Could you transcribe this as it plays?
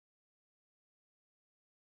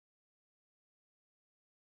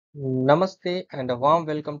Namaste and a warm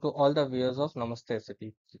welcome to all the viewers of Namaste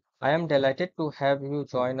Recipe. I am delighted to have you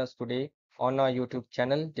join us today on our YouTube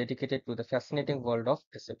channel dedicated to the fascinating world of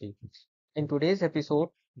recipe. In today's episode,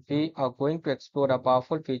 we are going to explore a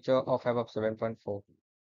powerful feature of Abap 7.4,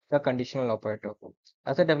 the conditional operator.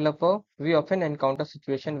 As a developer, we often encounter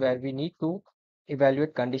situations where we need to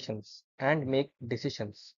evaluate conditions and make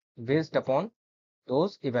decisions based upon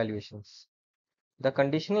those evaluations. The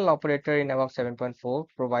conditional operator in Abap 7.4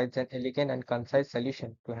 provides an elegant and concise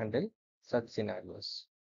solution to handle such scenarios.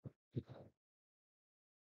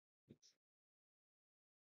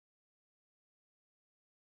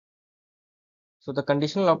 So the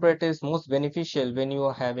conditional operator is most beneficial when you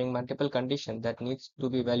are having multiple conditions that needs to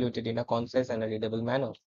be evaluated in a concise and a readable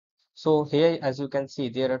manner. So here, as you can see,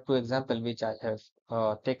 there are two examples which I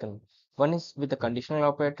have taken. One is with the conditional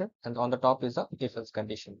operator, and on the top is a if-else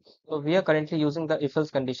condition. So we are currently using the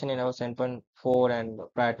if-else condition in our 7.4 and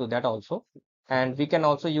prior to that also. And we can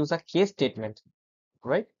also use a case statement,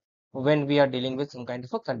 right? When we are dealing with some kind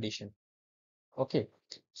of a condition. Okay.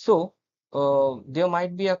 So there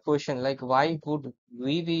might be a question like why would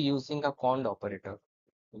we be using a cond operator?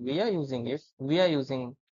 We are using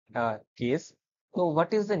case. So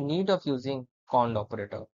what is the need of using cond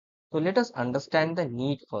operator? So let us understand the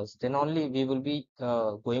need first. Then only we will be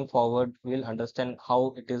going forward. We will understand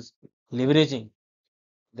how it is leveraging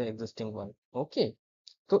the existing one. Okay.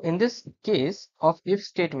 So in this case of if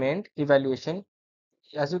statement evaluation,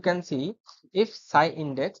 as you can see, if psi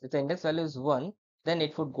index, if the index value is 1, then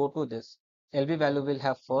it would go to this. LB value will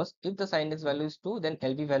have first. If the psi index value is 2, then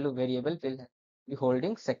LB value variable will be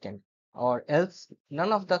holding second. Or else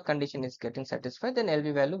none of the condition is getting satisfied, then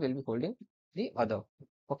LB value will be holding the other.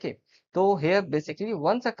 Okay. So here basically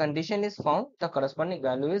once a condition is found, the corresponding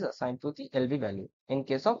value is assigned to the LB value in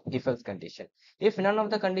case of if else condition. If none of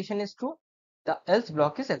the condition is true, the else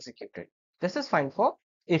block is executed. This is fine for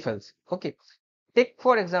if else. Okay. Take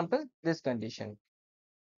for example this condition,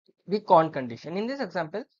 the cond condition. In this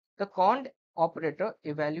example, the cond operator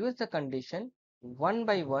evaluates the condition one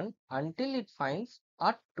by one until it finds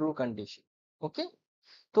a true condition. Okay.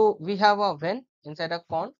 So we have a when inside a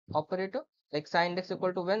cond operator, like psi index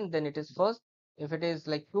equal to when, then it is first. If it is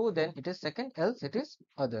like true, then it is second, else it is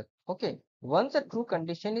other. Okay. Once a true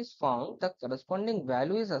condition is found, the corresponding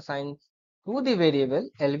value is assigned to the variable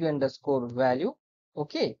lv underscore value.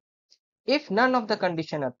 Okay. If none of the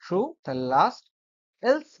condition are true, the last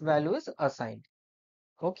else value is assigned.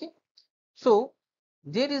 Okay. So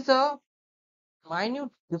there is a minute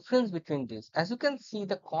difference between this. As you can see,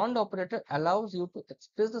 the cond operator allows you to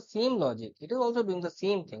express the same logic. It is also doing the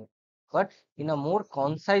same thing, but in a more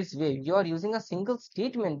concise way. You are using a single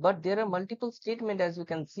statement, but there are multiple statements as you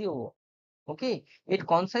can see over. Okay. It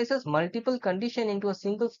concises multiple condition into a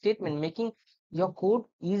single statement, making your code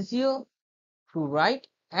easier to write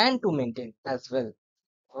and to maintain as well.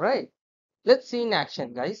 All right. Let's see in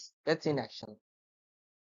action, guys. Let's see in action.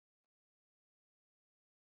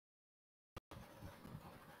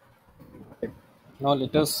 Now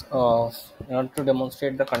let us, in order to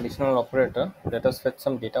demonstrate the conditional operator, let us fetch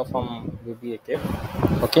some data from VBA.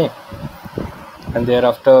 Okay, and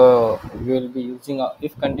thereafter we will be using a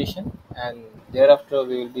if condition, and thereafter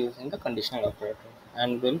we will be using the conditional operator,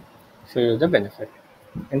 and we'll show you the benefit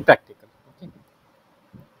in practical. Okay,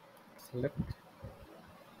 select.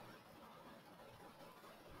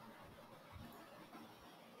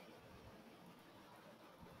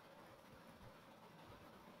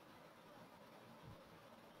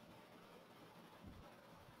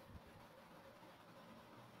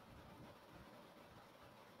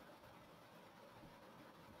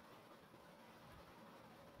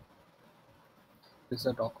 This is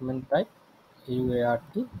a document type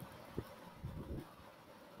UART,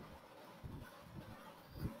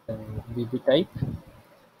 and VB type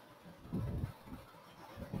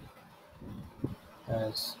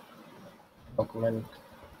as document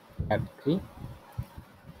category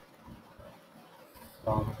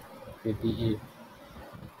from VBA.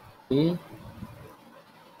 A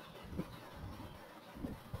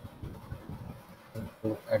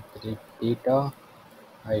to at the rate data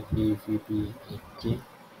IPVBAK.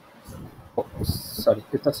 Oh, sorry,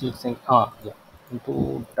 it was using yeah,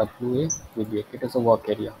 into WA VBAK. It is a work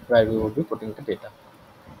area where we will be putting the data.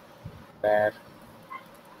 Where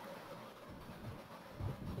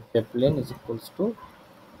Zeppelin is equals to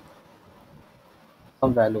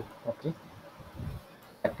some value. Okay,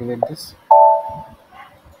 activate this.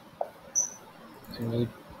 I need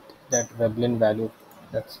that Veblen value.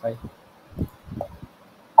 That's why.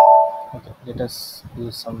 Okay, let us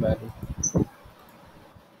use some value.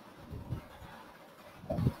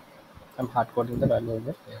 I'm hard coding the value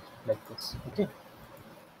over here like this. Okay,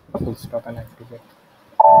 full stop and activate.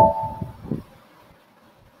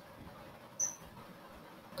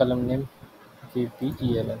 Column name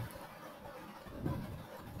VPELN.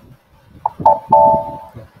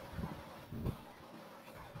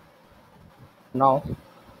 Now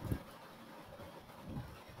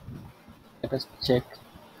let us check.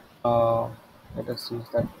 Uh, Let us use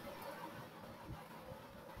that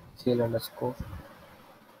CL underscore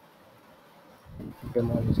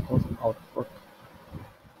demo underscore output.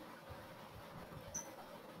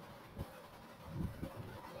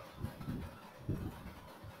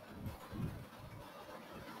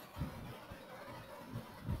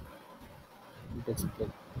 Display.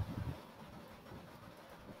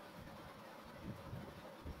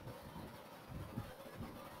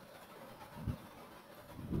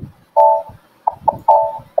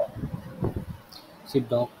 See,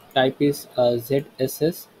 doc type is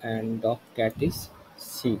ZSS and doc cat is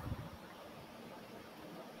C.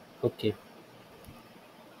 Okay,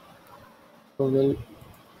 so we'll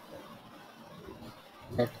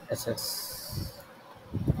ZSS.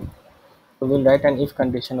 So we'll write an if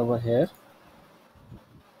condition over here.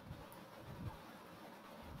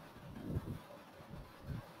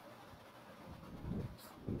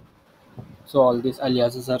 So all these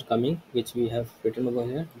aliases are coming, which we have written over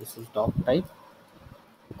here. This is doc type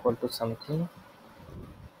equal to something,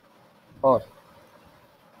 or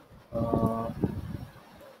uh,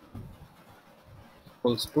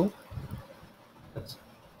 equals to this.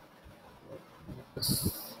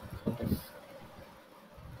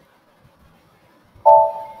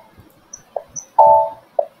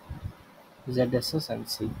 ZSS and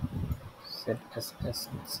C. ZSS and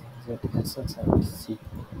C. ZSS and C.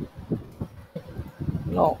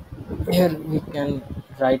 Now here we can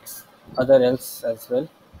write other else as well.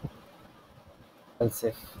 Else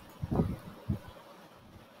if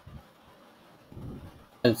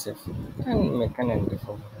and make an end if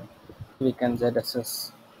over here. We can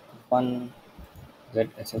ZSS1,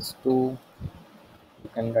 ZSS2. We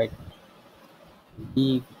can write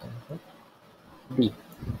D. We can write D.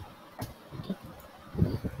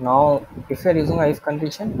 Now if you are using a if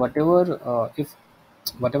condition, whatever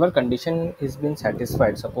condition is being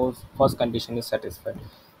satisfied, suppose first condition is satisfied,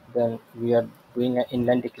 then we are doing an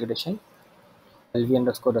inline declaration lv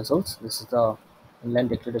underscore results. This is the inline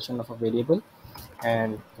declaration of a variable,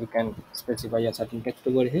 and we can specify a certain text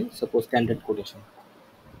over here, suppose standard quotation.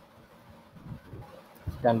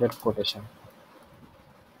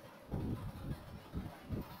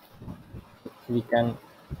 We can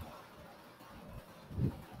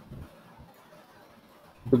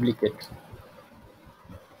duplicate,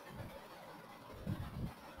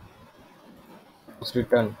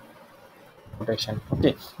 return quotation.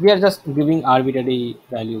 Okay, we are just giving arbitrary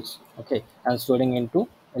values, okay, and storing into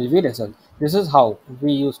lv result. This is how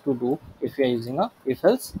we used to do if we are using a if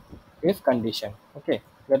else if condition. Okay,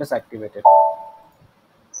 let us activate it.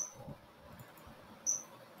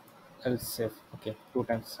 Else if, okay, two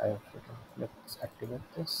times I have written. Let's activate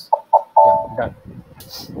this. Yeah, done.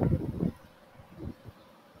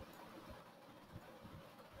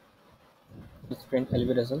 Let's print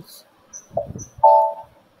lv results.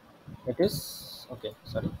 It is okay,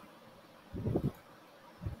 sorry,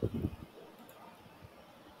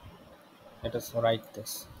 let us write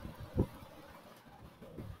this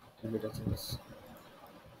lv results.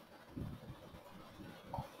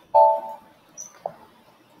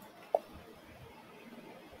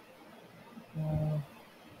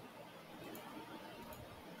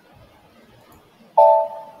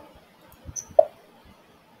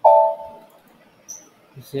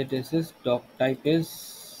 ZSS doc type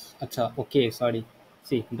is, acha, okay, sorry,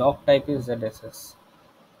 see, doc type is ZSS.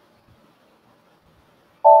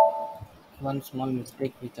 One small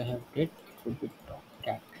mistake which I have did, it would be doc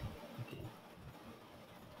cat. Okay.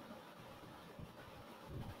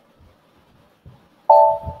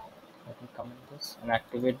 Let me comment this and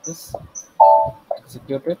activate this,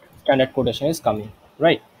 execute it. Standard quotation is coming,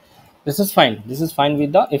 right? This is fine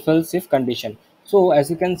with the if else if condition. So as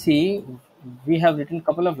you can see, we have written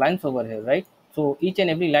couple of lines over here, right? So each and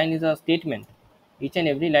every line is a statement. Each and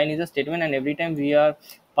every line is a statement, and every time we are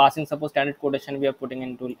passing, suppose standard quotation, we are putting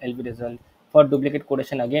into lv result. For duplicate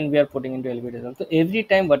quotation, again we are putting into lv result. So every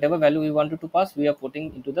time whatever value we wanted to pass, we are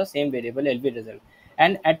putting into the same variable lv result.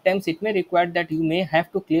 And at times it may require that you may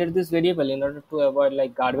have to clear this variable in order to avoid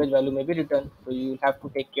like garbage value may be returned. So you will have to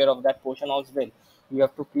take care of that portion as well. You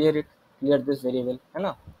have to clear this variable, है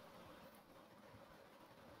ना?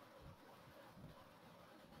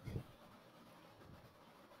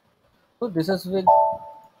 So this is with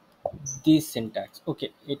this syntax.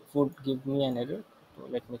 Okay, it would give me an error, so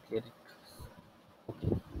let me clear it.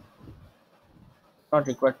 Okay, not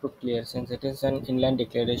required to clear since it is an inline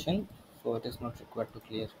declaration, so it is not required to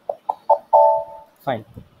clear. Fine.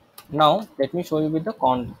 Now let me show you with the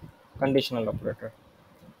conditional operator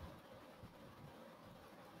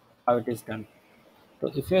how it is done.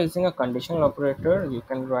 So if you are using a conditional operator, you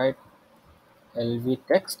can write lv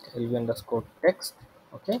text, lv underscore text.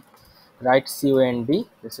 Okay, write cond,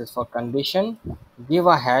 this is for condition, give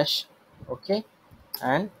a hash, okay,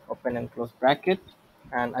 and open and close bracket,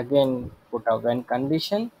 and again put a when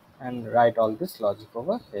condition and write all this logic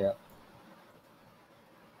over here.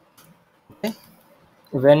 Okay,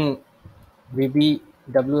 when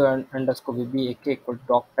underscore vbak equal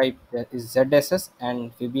doc type is zss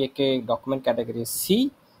and vbak document category is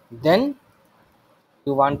c, then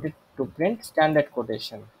you wanted to print standard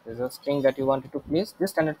quotation. There's a string that you wanted to place.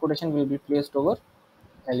 This standard quotation will be placed over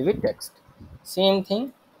lv text. Same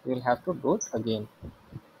thing, you will have to do it again.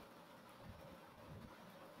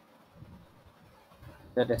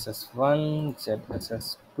 ZSS1,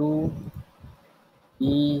 ZSS2,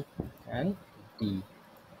 E, and D.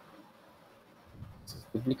 This is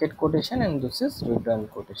duplicate quotation and this is return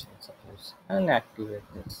quotation, suppose, and activate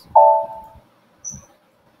this.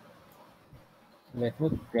 Let me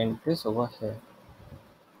print this over here.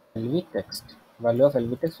 LV text. Value of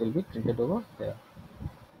LV text will be printed over here.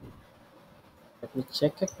 Let me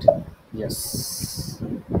check it. Yes.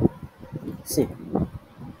 See,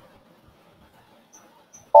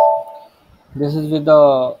 this is with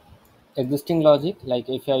the existing logic. Like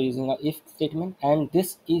if you are using a if statement, and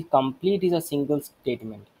this is complete is a single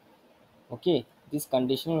statement. Okay, this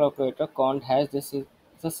conditional operator cont has this is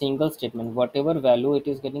a single statement. Whatever value it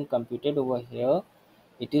is getting computed over here,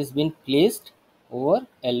 it is been placed over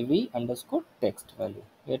lv underscore text value.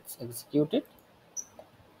 Let's execute it.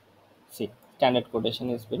 See, standard quotation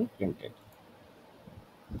has been printed.